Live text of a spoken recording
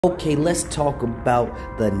Okay, let's talk about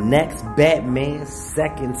the next Batman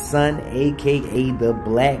second son, aka the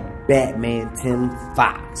Black Batman, Tim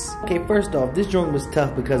Fox. Okay, first off, this joint was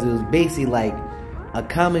tough because it was basically like a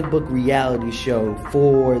comic book reality show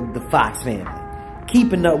for the Fox family.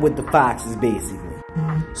 Keeping up with the Foxes, basically.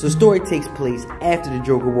 So the story takes place after the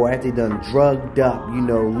Joker War, after they done drugged up, you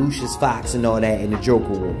know, Lucius Fox and all that in the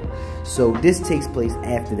Joker War. So this takes place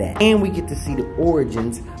after that. And we get to see the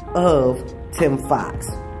origins of Tim Fox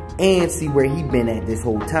and see where he been at this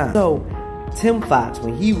whole time. So Tim Fox,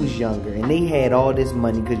 when he was younger and they had all this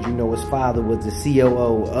money, because you know his father was the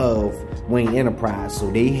COO of Wayne Enterprise,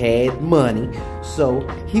 so they had money. So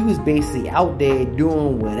he was basically out there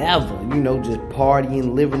doing whatever, you know, just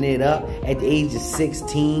partying, living it up. At the age of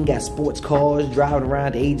 16, got sports cars, driving around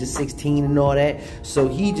at the age of 16 and all that. So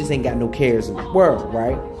he just ain't got no cares in the world,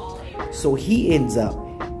 right? So he ends up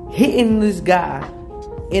hitting this guy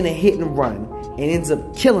in a hit and run and ends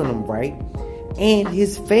up killing him, right? And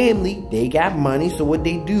his family, they got money, so what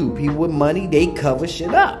they do, people with money, they cover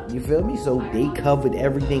shit up, you feel me? So they covered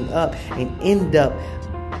everything up and end up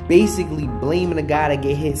basically blaming the guy that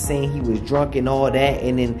get hit, saying he was drunk and all that,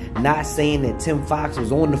 and then not saying that Tim Fox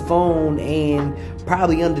was on the phone and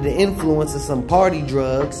probably under the influence of some party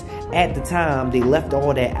drugs at the time. They left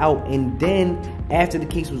all that out, and then after the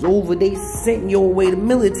case was over, they sent you away to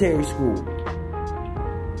military school.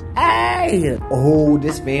 Hey! Oh,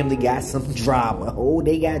 this family got some drama. Oh,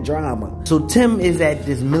 they got drama. So Tim is at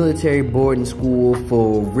this military boarding school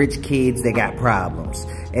for rich kids that got problems.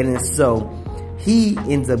 And then so he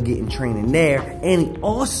ends up getting training there, and he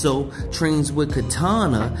also trains with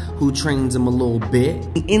Katana, who trains him a little bit.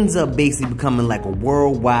 He ends up basically becoming like a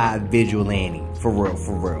worldwide vigilante, for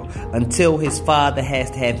real, until his father has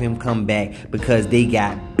to have him come back because they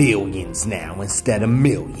got billions now instead of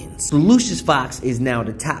millions. So Lucius Fox is now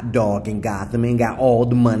the top dog in Gotham and got all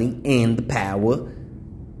the money and the power.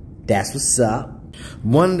 That's what's up.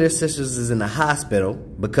 One of their sisters is in the hospital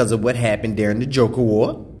because of what happened during the Joker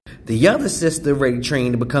War. The other sister ready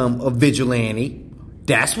trained to become a vigilante.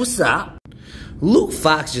 That's what's up. Luke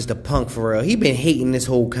Fox just a punk for real. He been hating this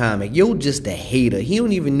whole comic. Yo, just a hater. He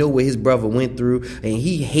don't even know what his brother went through, and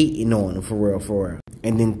he hating on him for real.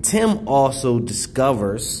 And then Tim also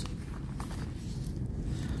discovers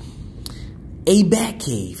a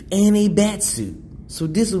Batcave and a Batsuit. So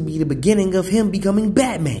this will be the beginning of him becoming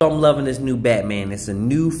Batman. So I'm loving this new Batman. It's a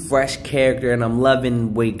new, fresh character, and I'm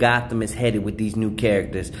loving where Gotham is headed with these new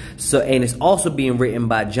characters. So, and it's also being written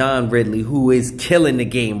by John Ridley, who is killing the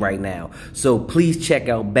game right now. So please check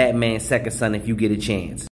out Batman Second Son if you get a chance.